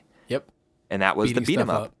fondly. Yep. And that was the beat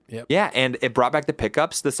 'em up. Yep. Yeah, and it brought back the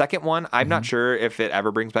pickups. The second one, I'm not sure if it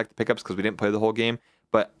ever brings back the pickups because we didn't play the whole game,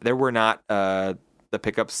 but there were not the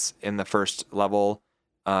pickups in the first level.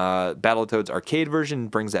 Battletoads arcade version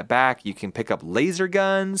brings that back. You can pick up laser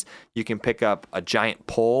guns. You can pick up a giant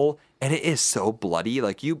pole, and it is so bloody.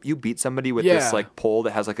 Like you beat somebody with this like pole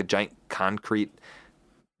that has like a giant concrete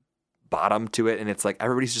bottom to it, and it's like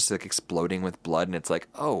everybody's just like exploding with blood, and it's like,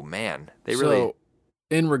 oh man, really.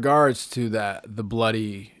 In regards to the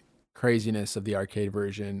bloody craziness of the arcade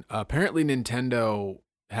version, apparently Nintendo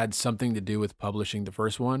had something to do with publishing the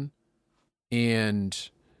first one, and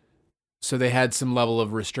so they had some level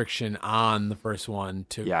of restriction on the first one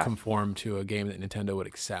to conform to a game that Nintendo would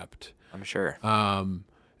accept. I'm sure.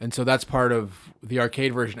 And so that's part of the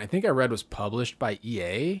arcade version. I think I read was published by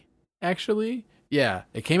EA, actually. Yeah,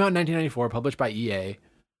 it came out in 1994, published by EA.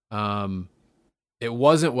 It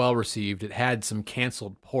wasn't well received. It had some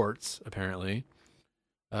canceled ports, apparently.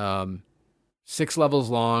 6 levels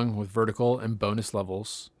long with vertical and bonus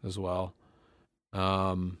levels as well.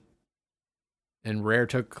 And Rare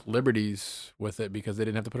took liberties with it because they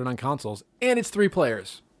didn't have to put it on consoles. And it's 3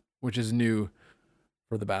 players, which is new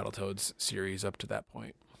for the Battletoads series up to that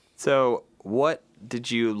point. So what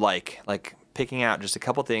did you like? Like picking out just a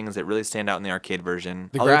couple things that really stand out in the arcade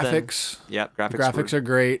version. The graphics. Graphics are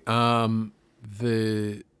great.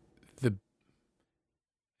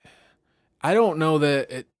 I don't know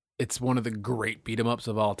that it's one of the great beat 'em ups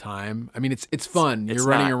of all time. I mean, it's fun. You're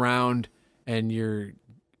running around and your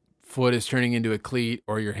foot is turning into a cleat,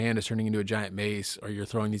 or your hand is turning into a giant mace, or you're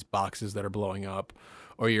throwing these boxes that are blowing up,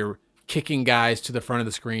 or you're kicking guys to the front of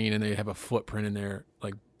the screen and they have a footprint in their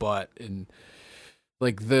like butt, and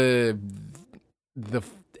like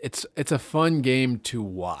it's a fun game to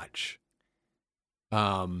watch,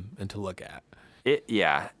 and to look at.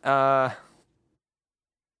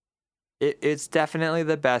 It's definitely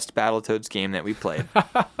the best Battletoads game that we played.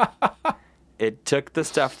 It took the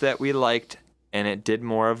stuff that we liked and it did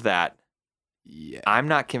more of that. Yeah. I'm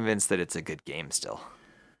not convinced that it's a good game still.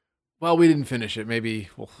 Well, we didn't finish it. Maybe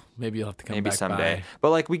you'll have to come back someday. By.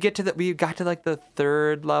 But like we got to like the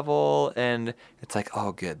 3rd level and it's like,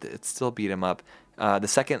 oh good, it's still beat 'em up. The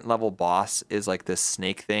 2nd level boss is like this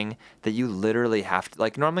snake thing that you literally have to,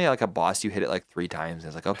 like, normally like a boss you hit it like 3 times.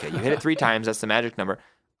 It's like, okay, you hit it 3 times, that's the magic number.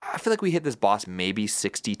 I feel like we hit this boss maybe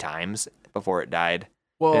 60 times before it died.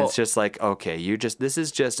 Well, and it's just like, okay, this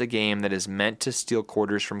is just a game that is meant to steal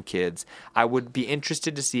quarters from kids. I would be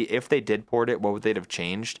interested to see if they did port it, what would they have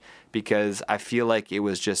changed? Because I feel like it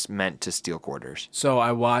was just meant to steal quarters. So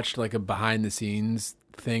I watched like a behind the scenes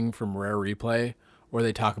thing from Rare Replay where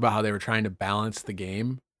they talk about how they were trying to balance the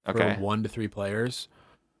game for 1 to 3 players.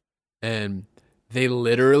 And they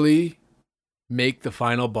literally make the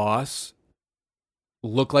final boss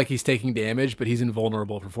look like he's taking damage, but he's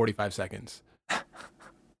invulnerable for 45 seconds.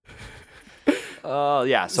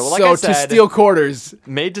 Yeah. So like I said, to steal quarters.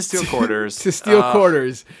 Made to steal quarters. To steal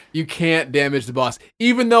quarters, you can't damage the boss.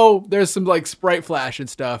 Even though there's some like sprite flash and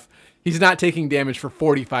stuff, he's not taking damage for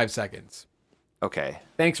 45 seconds. Okay.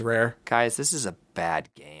 Thanks, Rare. Guys, this is a bad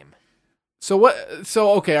game. So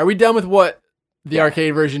okay, are we done with what the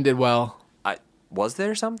arcade version did well? Was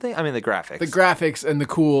there something? I mean, the graphics. The graphics and the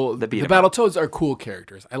Battletoads are cool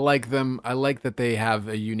characters. I like them. I like that they have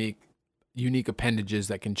a unique appendages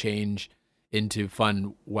that can change into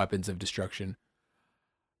fun weapons of destruction.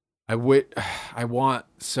 I want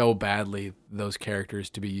so badly those characters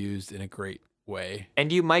to be used in a great way.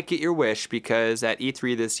 And you might get your wish because at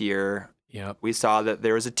E3 this year, we saw that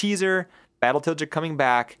there was a teaser. Battletoads are coming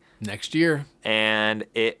back next year. And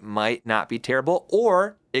it might not be terrible,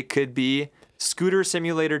 or it could be Scooter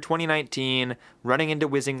Simulator 2019, running into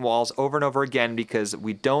whizzing walls over and over again because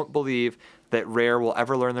we don't believe that Rare will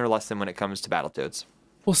ever learn their lesson when it comes to Battletoads.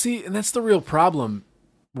 Well, see, and that's the real problem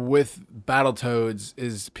with Battletoads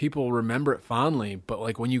is people remember it fondly, but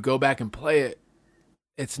like when you go back and play it,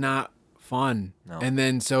 it's not fun. No. And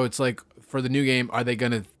then so it's like for the new game, are they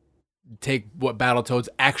going to take what Battletoads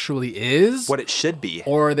actually is? What it should be.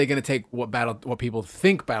 Or are they going to take what people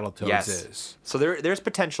think Battletoads is? So there's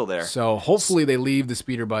potential there. So hopefully they leave the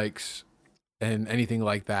speeder bikes and anything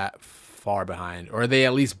like that far behind, or they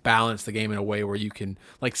at least balance the game in a way where you can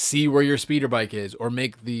like see where your speeder bike is, or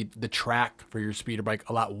make the track for your speeder bike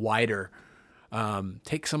a lot wider.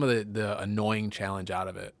 Take some of the annoying challenge out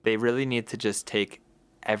of it. They really need to just take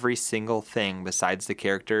every single thing besides the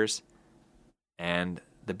characters and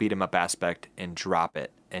the beat 'em up aspect and drop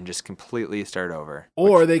it and just completely start over.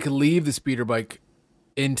 Or they could leave the speeder bike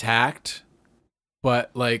intact,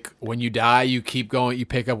 but like when you die, you keep going, you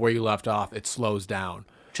pick up where you left off, it slows down.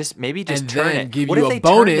 Just turn then it. Give you a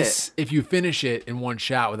bonus if you finish it in one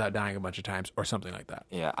shot without dying a bunch of times or something like that.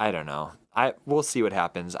 Yeah, I don't know. We'll see what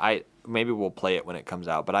happens. Maybe we'll play it when it comes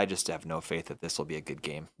out, but I just have no faith that this will be a good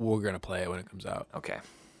game. We're going to play it when it comes out. Okay.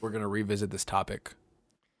 We're going to revisit this topic.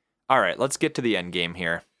 All right, let's get to the end game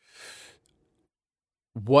here.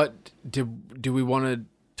 What do we want to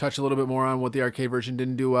touch a little bit more on what the arcade version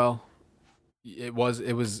didn't do well? It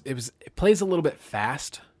plays a little bit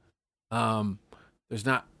fast. There's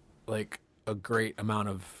not like a great amount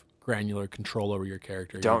of granular control over your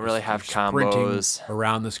character. Don't really have combos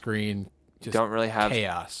around the screen. Just don't really have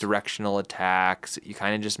chaos. Directional attacks. You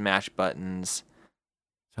kind of just mash buttons.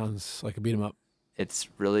 Sounds like a beat 'em up. It's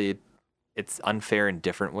unfair in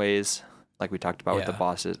different ways, like we talked about with the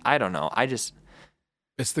bosses. I don't know.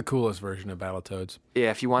 It's the coolest version of Battletoads.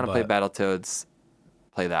 Yeah, if you want to play Battletoads,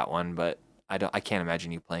 play that one. But I can't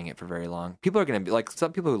imagine you playing it for very long. People are gonna be like,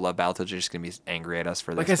 some people who love Battletoads are just gonna be angry at us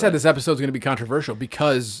for this. Like I said, this episode's gonna be controversial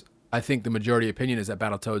because I think the majority opinion is that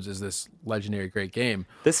Battletoads is this legendary great game.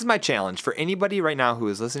 This is my challenge for anybody right now who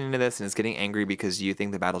is listening to this and is getting angry because you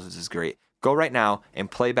think the Battletoads is great. Go right now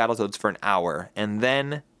and play Battletoads for an hour and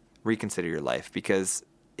then reconsider your life because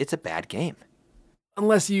it's a bad game.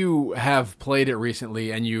 Unless you have played it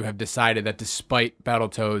recently and you have decided that despite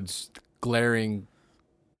Battletoads' glaring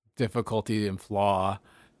difficulty and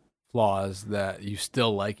flaws that you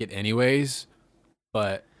still like it anyways,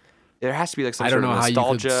 but there has to be like some I don't sort know of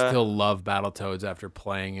nostalgia. How you could still love Battletoads after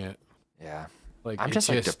playing it. Yeah, like I'm just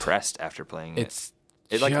like depressed after playing it. It's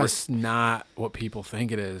just not what people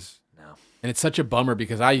think it is. No, and it's such a bummer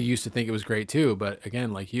because I used to think it was great too. But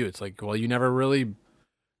again, like you, it's like, well, you never really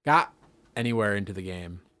got anywhere into the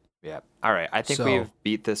game. Yeah. All right. I think we've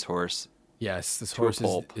beat this horse. Yes, this horse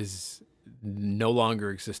is no longer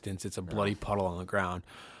existence. It's a bloody puddle on the ground.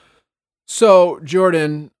 So,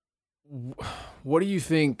 Jordan, what do you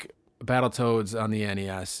think Battletoads on the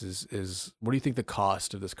NES is? What do you think the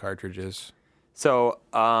cost of this cartridge is? So,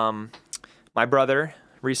 my brother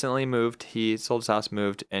recently moved. He sold his house,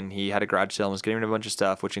 moved, and he had a garage sale and was getting rid of a bunch of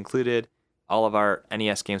stuff, which included all of our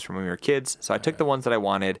NES games from when we were kids. So I took the ones that I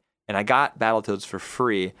wanted, and I got Battletoads for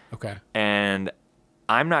free. Okay. And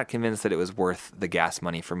I'm not convinced that it was worth the gas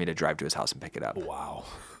money for me to drive to his house and pick it up. Wow.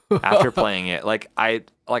 After playing it, I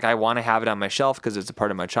want to have it on my shelf because it's a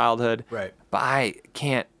part of my childhood. Right. But I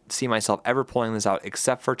can't see myself ever pulling this out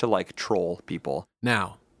except for to like troll people.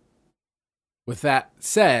 Now, with that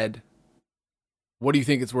said, what do you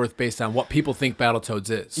think it's worth based on what people think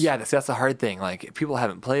Battletoads is? Yeah, that's the hard thing. Like, if people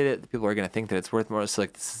haven't played it, people are going to think that it's worth more. So,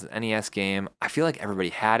 like, this is an NES game. I feel like everybody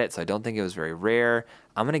had it, so I don't think it was very rare.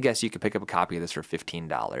 I'm going to guess you could pick up a copy of this for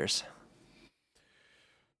 $15.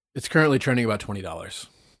 It's currently trending about $20.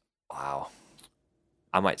 Wow.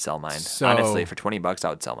 I might sell mine. Honestly, for $20, I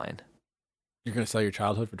would sell mine. You're going to sell your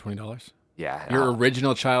childhood for $20? Yeah. Your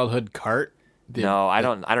original childhood cart? No, I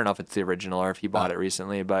don't know if it's the original or if you bought it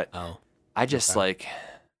recently, but I just like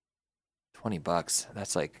 $20.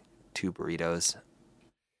 That's like 2 burritos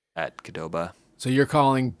at Qdoba. So you're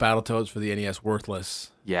calling Battletoads for the NES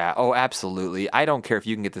worthless? Yeah. Oh, absolutely. I don't care if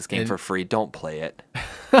you can get this game for free. Don't play it.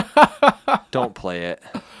 Don't play it.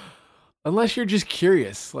 Unless you're just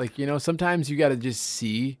curious. Like, sometimes you got to just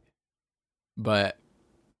see. But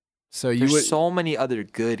there's so many other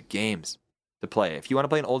good games to play. If you want to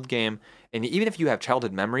play an old game, and even if you have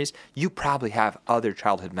childhood memories, you probably have other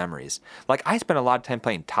childhood memories. Like, I spent a lot of time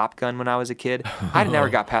playing Top Gun when I was a kid. I never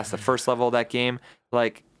got past the first level of that game.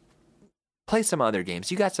 Like, play some other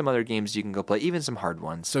games. You got some other games you can go play, even some hard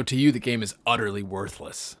ones. So to you, the game is utterly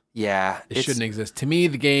worthless. Yeah. It shouldn't exist. To me,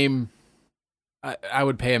 the game, I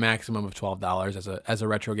would pay a maximum of $12 as a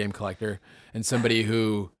retro game collector and somebody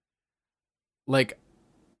who, like,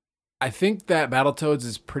 I think that Battletoads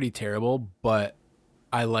is pretty terrible, but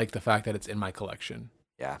I like the fact that it's in my collection.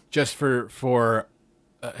 Yeah. Just for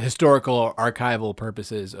historical or archival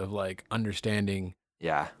purposes of like understanding.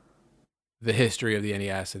 Yeah. The history of the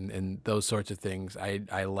NES and those sorts of things.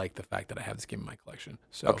 I like the fact that I have this game in my collection.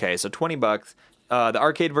 So okay, so $20. The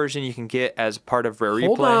arcade version you can get as part of Rare Replay.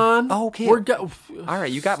 Hold on. Oh, okay. All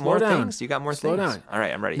right, you got more things. You got more things. Down. All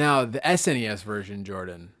right, I'm ready. Now, the SNES version,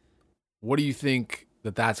 Jordan, what do you think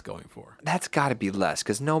that's going for? That's got to be less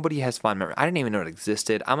because nobody has fond memory. I didn't even know it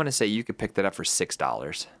existed. I'm going to say you could pick that up for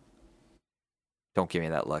 $6. Don't give me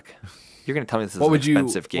that look. You're going to tell me this is an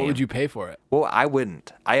expensive game. What would you pay for it? Well, I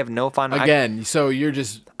wouldn't. I have no fond memory. Again, so you're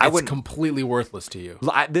just, it's completely worthless to you.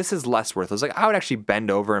 This is less worthless. Like, I would actually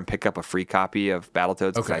bend over and pick up a free copy of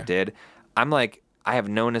Battletoads because I did. I'm like, I have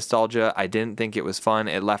no nostalgia. I didn't think it was fun.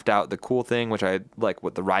 It left out the cool thing, which I like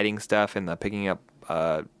with the writing stuff and the picking up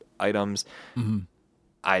items. Mm-hmm.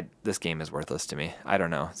 This game is worthless to me. I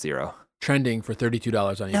don't know. $0. Trending for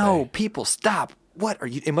 $32 on eBay. No, people, stop. What are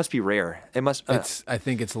you? It must be rare. It must. I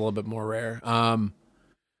think it's a little bit more rare. I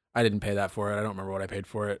didn't pay that for it. I don't remember what I paid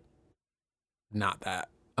for it. Not that.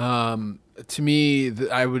 To me,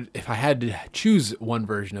 I would, if I had to choose one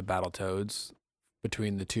version of Battletoads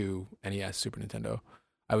between the two NES, Super Nintendo,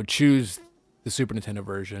 I would choose the Super Nintendo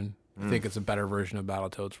version I think it's a better version of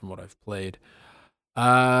Battletoads from what I've played.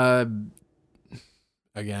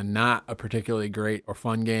 Again, not a particularly great or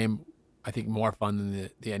fun game. I think more fun than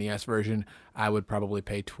the NES version. I would probably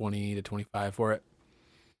pay $20 to $25 for it.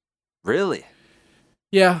 Really?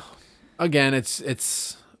 Yeah. Again,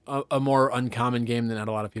 it's a more uncommon game than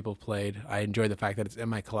a lot of people have played. I enjoy the fact that it's in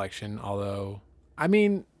my collection, although, I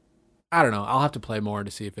mean, I don't know. I'll have to play more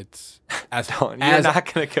to see if it's as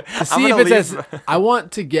not gonna go. To see if it's as. I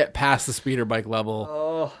want to get past the speeder bike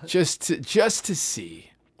level, just to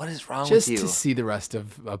see. What is wrong with you? Just to see the rest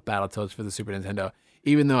of Battletoads for the Super Nintendo,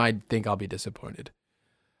 even though I think I'll be disappointed.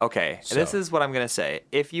 Okay, so. This is what I'm going to say.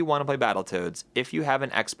 If you want to play Battletoads, if you have an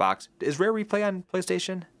Xbox, is Rare Replay on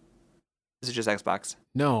PlayStation? Is it just Xbox?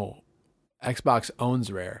 No, Xbox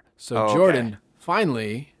owns Rare. So Jordan,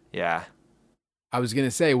 finally. Yeah. I was going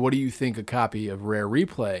to say, what do you think a copy of Rare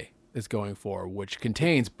Replay is going for, which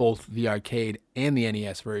contains both the arcade and the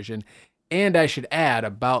NES version, and I should add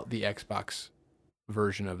about the Xbox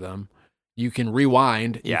version of them. You can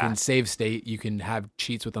rewind, you can save state, you can have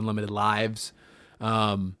cheats with unlimited lives.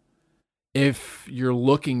 If you're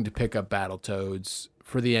looking to pick up Battletoads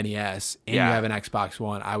for the NES and you have an Xbox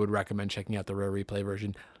One, I would recommend checking out the Rare Replay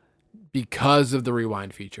version because of the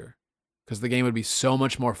rewind feature. Because the game would be so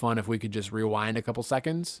much more fun if we could just rewind a couple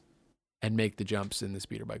seconds and make the jumps in the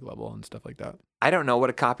speeder bike level and stuff like that. I don't know what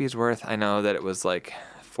a copy is worth. I know that it was like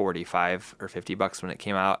 $45 or $50 when it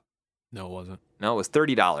came out. No, it wasn't. No, it was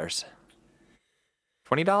 $30.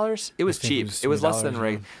 $20? It was cheap. It was less than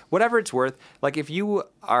regular. Whatever it's worth. Like, if you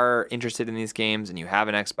are interested in these games and you have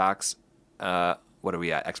an Xbox, what are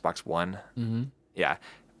we at? Xbox One? Mm-hmm. Yeah.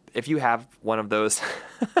 If you have one of those,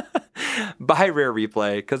 buy Rare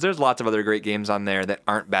Replay, because there's lots of other great games on there that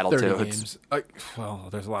aren't Battletoads. Well,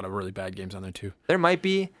 there's a lot of really bad games on there, too. There might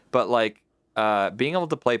be, but, like, being able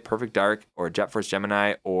to play Perfect Dark or Jet Force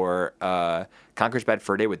Gemini or Conker's Bad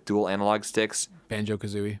Fur Day with dual analog sticks.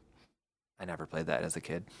 Banjo-Kazooie. I never played that as a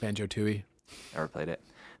kid. Banjo-Tooie. Never played it.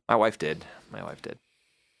 My wife did.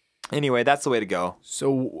 Anyway, that's the way to go.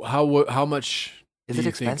 So how much is it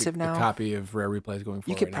expensive now? A copy of Rare Replay is going for?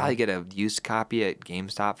 You could probably get a used copy at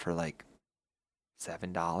GameStop for like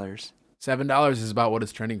 $7. $7 is about what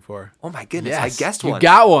it's trending for. Oh my goodness! Yes, I guessed one. You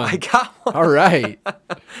got one. I got one. All right.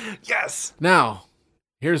 Yes. Now,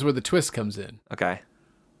 here's where the twist comes in. Okay.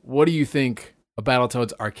 What do you think a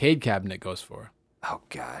Battletoads arcade cabinet goes for? Oh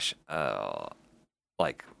gosh,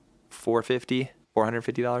 like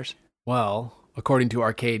 $450. Well, according to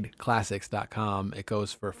ArcadeClassics.com, it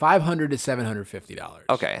goes for $500 to $750.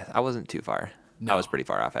 Okay, I wasn't too far. No. I was pretty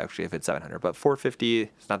far off actually. If it's $700, but $450,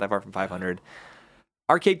 it's not that far from $500.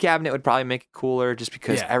 Arcade cabinet would probably make it cooler, just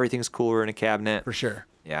because everything's cooler in a cabinet. For sure.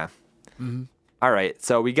 Yeah. Mm-hmm. All right,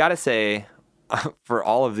 so we got to say, for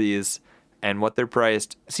all of these and what they're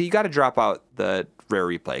priced, so you got to drop out the Rare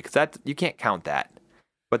Replay, because that you can't count that.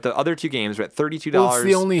 But the other two games are at $32. Well, it's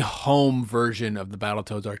the only home version of the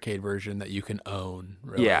Battletoads arcade version that you can own.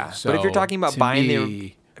 Really. Yeah, so but if you're talking about if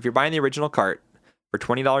you're buying the original cart for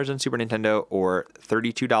 $20 on Super Nintendo or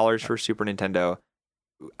 $32 for Super Nintendo,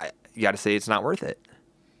 you got to say it's not worth it.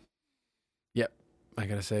 Yep, I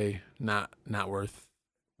gotta say not worth.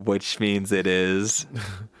 Which means it is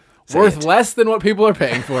worth less than what people are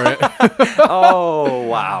paying for it. Oh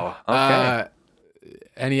wow! Okay.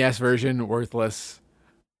 NES version worthless.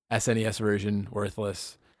 SNES version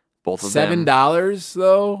worthless. Both of them. $7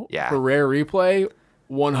 though. Yeah. For Rare Replay,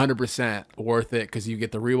 100% worth it, because you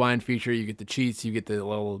get the rewind feature, you get the cheats, you get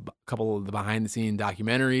the couple of the behind the scene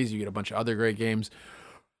documentaries, you get a bunch of other great games.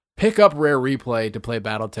 Pick up Rare Replay to play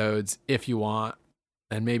Battletoads if you want,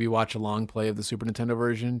 and maybe watch a long play of the Super Nintendo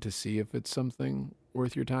version to see if it's something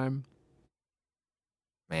worth your time.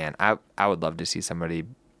 Man, I would love to see somebody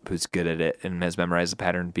who's good at it and has memorized the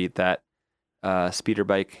pattern beat that speeder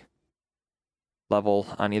bike level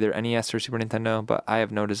on either NES or Super Nintendo, but I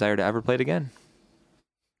have no desire to ever play it again.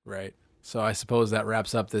 Right. So I suppose that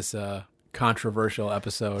wraps up this controversial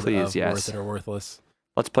episode of Worth It or Worthless.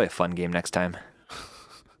 Let's play a fun game next time.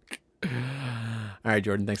 All right,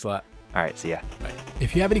 Jordan, thanks a lot. All right, see ya. Bye.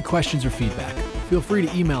 If you have any questions or feedback, feel free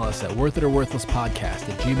to email us at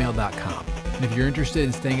worthitorworthlesspodcast@gmail.com. And if you're interested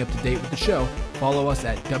in staying up to date with the show, follow us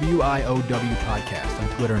at WIOW Podcast on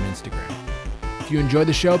Twitter and Instagram. If you enjoyed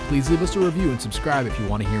the show, please leave us a review and subscribe if you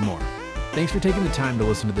want to hear more. Thanks for taking the time to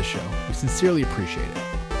listen to the show. We sincerely appreciate it.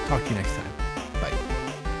 Talk to you next time.